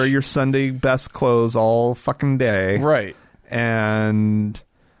have to wear your Sunday best clothes all fucking day. Right. And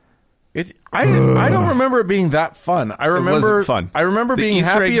I don't remember it being that fun. I remember it wasn't fun. I remember the being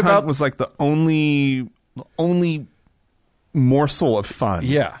Easter happy egg hunt about was like the only morsel of fun.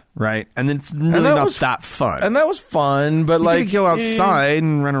 Yeah. Right? And it's really not that fun. And that was fun, but you could go outside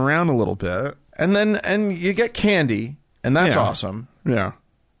and run around a little bit. And you get candy, and that's awesome. Yeah.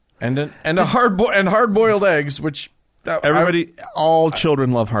 And hard boiled eggs, which all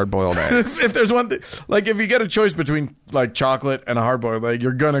children love hard boiled eggs. If there's one thing, if you get a choice between chocolate and a hard boiled egg,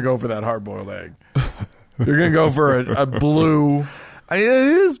 you're gonna go for that hard boiled egg. You're gonna go for a blue. It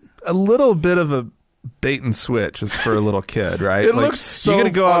is a little bit of a bait and switch as for a little kid, right? It looks so you're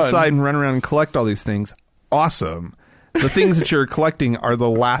gonna go fun. outside and run around and collect all these things. Awesome. The things that you're collecting are the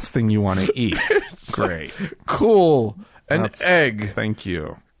last thing you want to eat. Great. Cool. An egg. Thank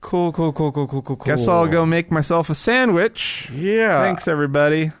you. Cool. Guess I'll go make myself a sandwich. Yeah. Thanks,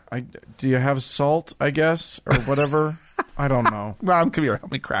 everybody. Do you have salt, I guess, or whatever? I don't know. Well, come here.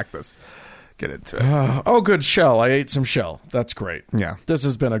 Help me crack this. Get into it. Good shell. I ate some shell. That's great. Yeah. This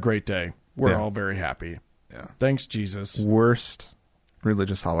has been a great day. We're all very happy. Yeah. Thanks, Jesus. Worst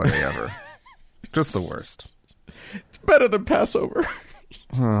religious holiday ever. Just the worst. It's better than Passover.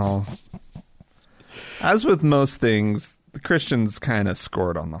 Well, as with most things, the Christians kind of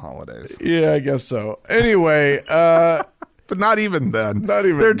scored on the holidays. Yeah, I guess so. Anyway, but not even then. Not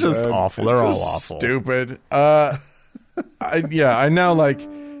even They're just then. awful. They're Just all awful. Stupid. I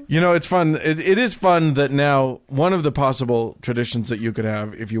now it's fun. It is fun that now one of the possible traditions that you could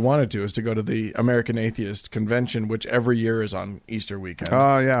have if you wanted to is to go to the American Atheist Convention, which every year is on Easter weekend.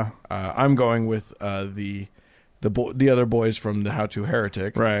 Oh, yeah. I'm going with the other boys from the How to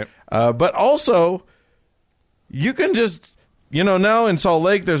Heretic. Right. But also, you can just, now in Salt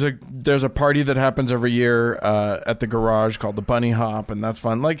Lake, there's a party that happens every year at the garage called the Bunny Hop, and that's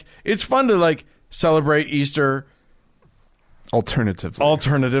fun. It's fun to celebrate Easter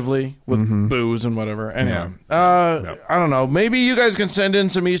alternatively with booze and whatever. Anyway, I don't know. Maybe you guys can send in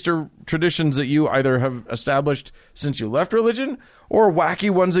some Easter traditions that you either have established since you left religion or wacky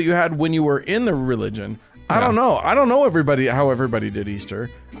ones that you had when you were in the religion. I don't know. I don't know how everybody did Easter.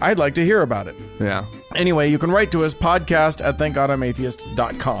 I'd like to hear about it. Yeah. Anyway, you can write to us,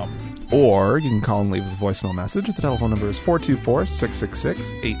 podcast@thankgodimatheist.com. Or you can call and leave us a voicemail message. The telephone number is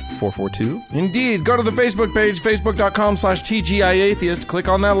 424-666-8442. Indeed. Go to the Facebook page, facebook.com/TGIAtheist. Click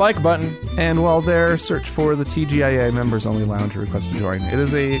on that like button. And while there, search for the TGIA Members Only Lounge to request to join. It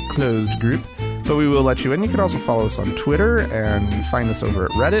is a closed group, but we will let you in. You can also follow us on Twitter and find us over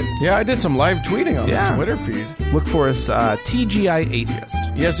at Reddit. Yeah, I did some live tweeting on the Twitter feed. Look for us, TGI Atheist.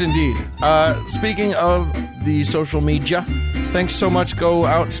 Yes, indeed. Speaking of the social media, thanks so much go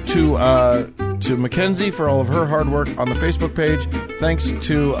out to Mackenzie for all of her hard work on the Facebook page. Thanks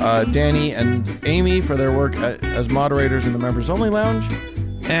to Danny and Amy for their work as moderators in the Members Only Lounge.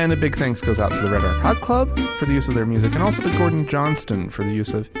 And a big thanks goes out to the Red Arc Hot Club for the use of their music, and also to Gordon Johnston for the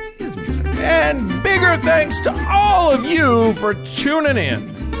use of his music. And bigger thanks to all of you for tuning in.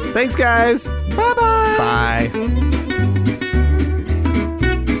 Thanks, guys. Bye-bye. Bye.